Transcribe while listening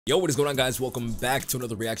Yo, what is going on, guys? Welcome back to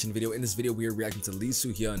another reaction video. In this video, we are reacting to Lee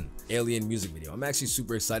Suhyun Alien music video. I'm actually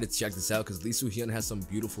super excited to check this out because Lee Suhyun has some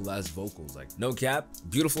beautiful ass vocals. Like, no cap,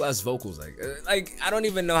 beautiful ass vocals. Like I don't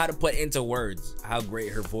even know how to put into words how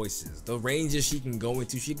great her voice is. The ranges she can go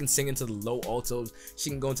into, she can sing into the low altos, she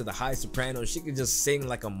can go into the high sopranos, she can just sing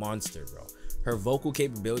like a monster, bro. Her vocal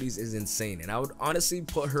capabilities is insane, and I would honestly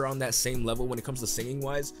put her on that same level when it comes to singing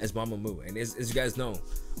wise as Mamamoo. And as you guys know,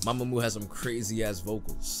 Mamamoo has some crazy ass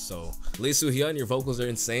vocals. So Lee Suhyun, your vocals are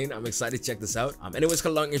insane. I'm excited to check this out. Anyways,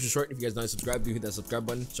 cut long intro short. If you guys don't subscribe, do hit that subscribe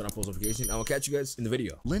button, turn on post notification. I will catch you guys in the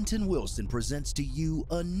video. Linton Wilson presents to you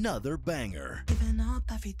another banger. Giving up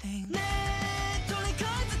everything.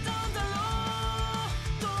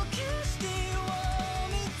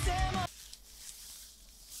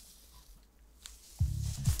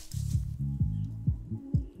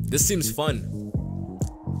 This seems fun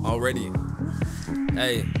already.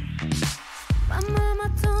 Hey.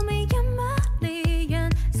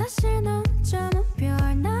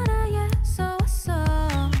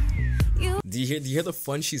 Do you hear the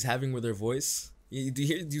fun she's having with her voice? Do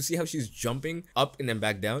you see how she's jumping up and then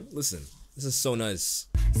back down? Listen, this is so nice.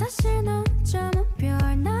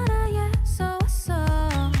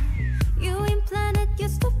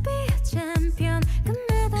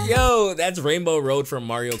 Yo, that's Rainbow Road from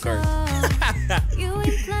Mario Kart.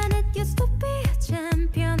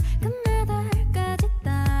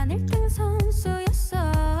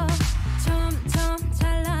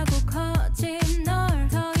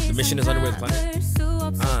 The mission is underway with the planet.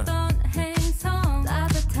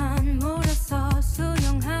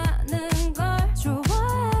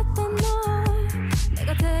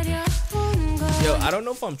 Yo, I don't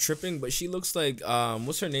know if I'm tripping, but she looks like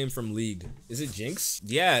what's her name from League? Is it Jinx?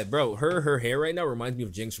 Yeah, bro, her hair right now reminds me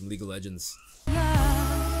of Jinx from League of Legends.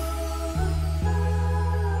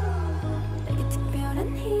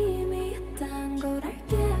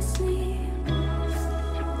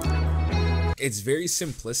 It's very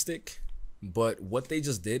simplistic, but what they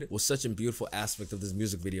just did was such a beautiful aspect of this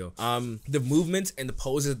music video. The movement and the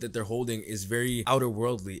poses that they're holding is very outer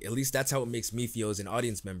worldly. At least that's how it makes me feel as an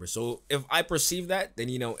audience member. So if I perceive that, then,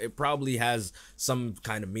 you know, it probably has some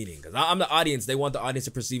kind of meaning, because I'm the audience. They want the audience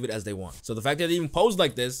to perceive it as they want. So the fact that they even posed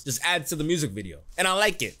like this just adds to the music video, and I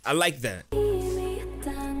like it. I like that.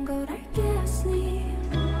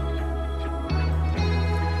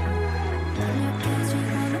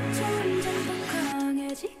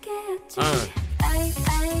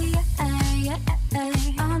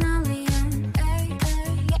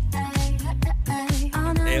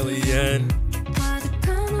 Alien.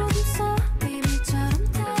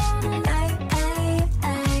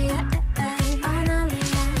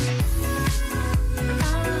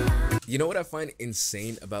 You know what I find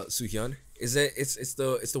insane about Suhyun is that it's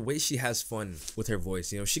the way she has fun with her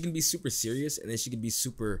voice. You know, she can be super serious and then she can be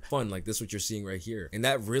super fun, like this what you're seeing right here. And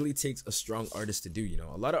that really takes a strong artist to do. You know,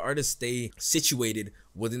 a lot of artists stay situated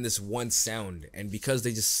within this one sound, and because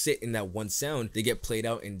they just sit in that one sound, they get played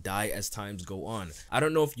out and die as times go on. I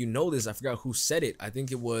don't know if you know this, I forgot who said it. I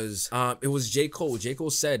think it was 𝐂𝐬𝐬𝐬𝐿.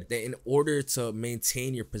 𝐂𝐬𝐬 said that in order to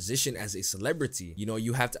maintain your position as a celebrity, you know,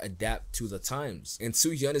 you have to adapt to the times. And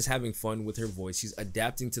Suhyun is having fun with her voice. She's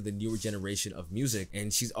adapting to the newer generation of music,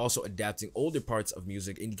 and she's also adapting older parts of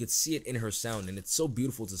music, and you can see it in her sound, and it's so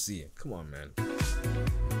beautiful to see it. Come on, man.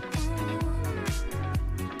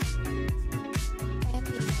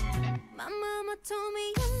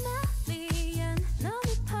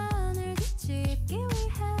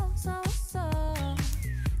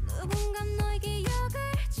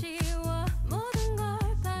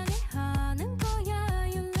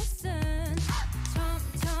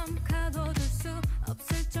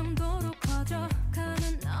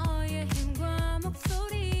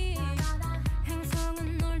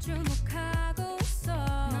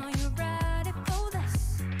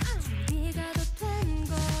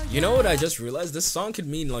 You know what I just realized? This song could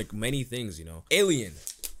mean like many things, you know. Alien.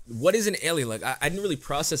 What is an alien? Like, I didn't really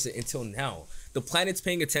process it until now. The planet's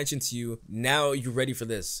paying attention to you. Now you're ready for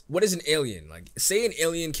this. What is an alien? Like, say an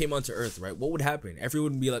alien came onto Earth, right? What would happen?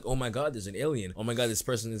 Everyone would be like, oh my God, there's an alien. Oh my God, this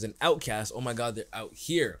person is an outcast. Oh my God, they're out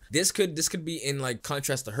here. This could be in like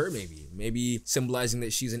contrast to her, maybe symbolizing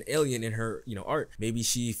that she's an alien in her, you know, art. Maybe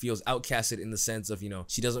she feels outcasted in the sense of, you know,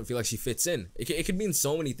 she doesn't feel like she fits in. It could mean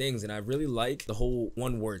so many things, and I really like the whole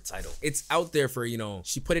one word title. It's out there for, you know,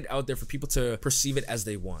 she put it out there for people to perceive it as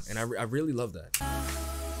they want, and I really love that.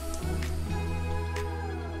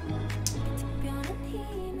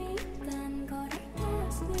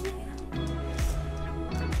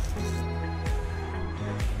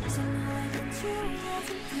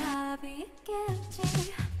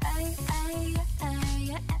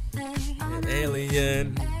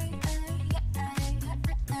 Alien.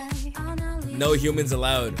 No humans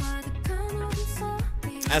allowed.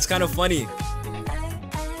 That's kind of funny.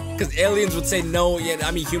 Because aliens would say no, yeah,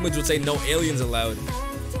 I mean humans would say no aliens allowed.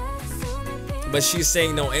 But she's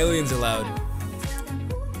saying no aliens allowed.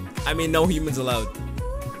 I mean no humans allowed.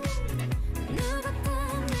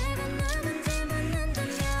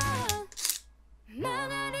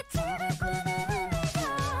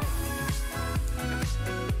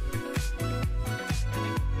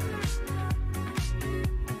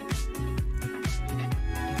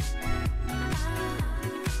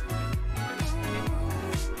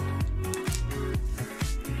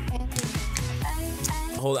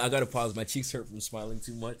 Hold on, I gotta pause. My cheeks hurt from smiling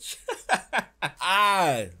too much.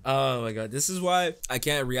 Oh my god, this is why I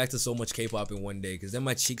can't react to so much K-pop in one day, because then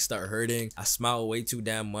my cheeks start hurting. I smile way too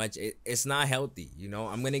damn much. It's not healthy, you know.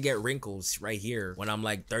 I'm gonna get wrinkles right here when I'm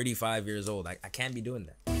like 35 years old. I can't be doing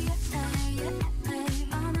that.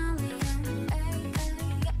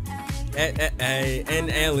 An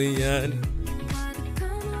alien.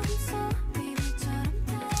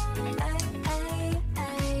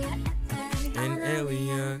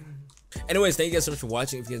 Alien. Anyways, thank you guys so much for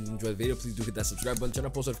watching. If you guys enjoyed the video, please do hit that subscribe button, turn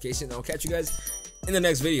on post notifications, and I'll catch you guys in the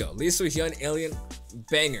next video. Lee Suhyun, Alien,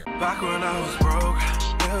 banger. Back when I was broke,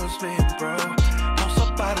 it was me and bro. Post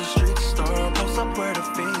up by the street store, post up where the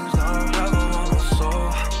fiends are. Never on my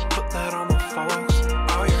soul, put that on my folks.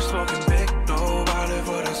 Out here smoking big dope, I live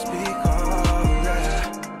what I speak of,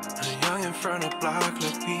 yeah. A young in front of block,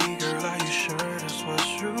 look me, girl, are you sure that's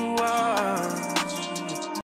what you are?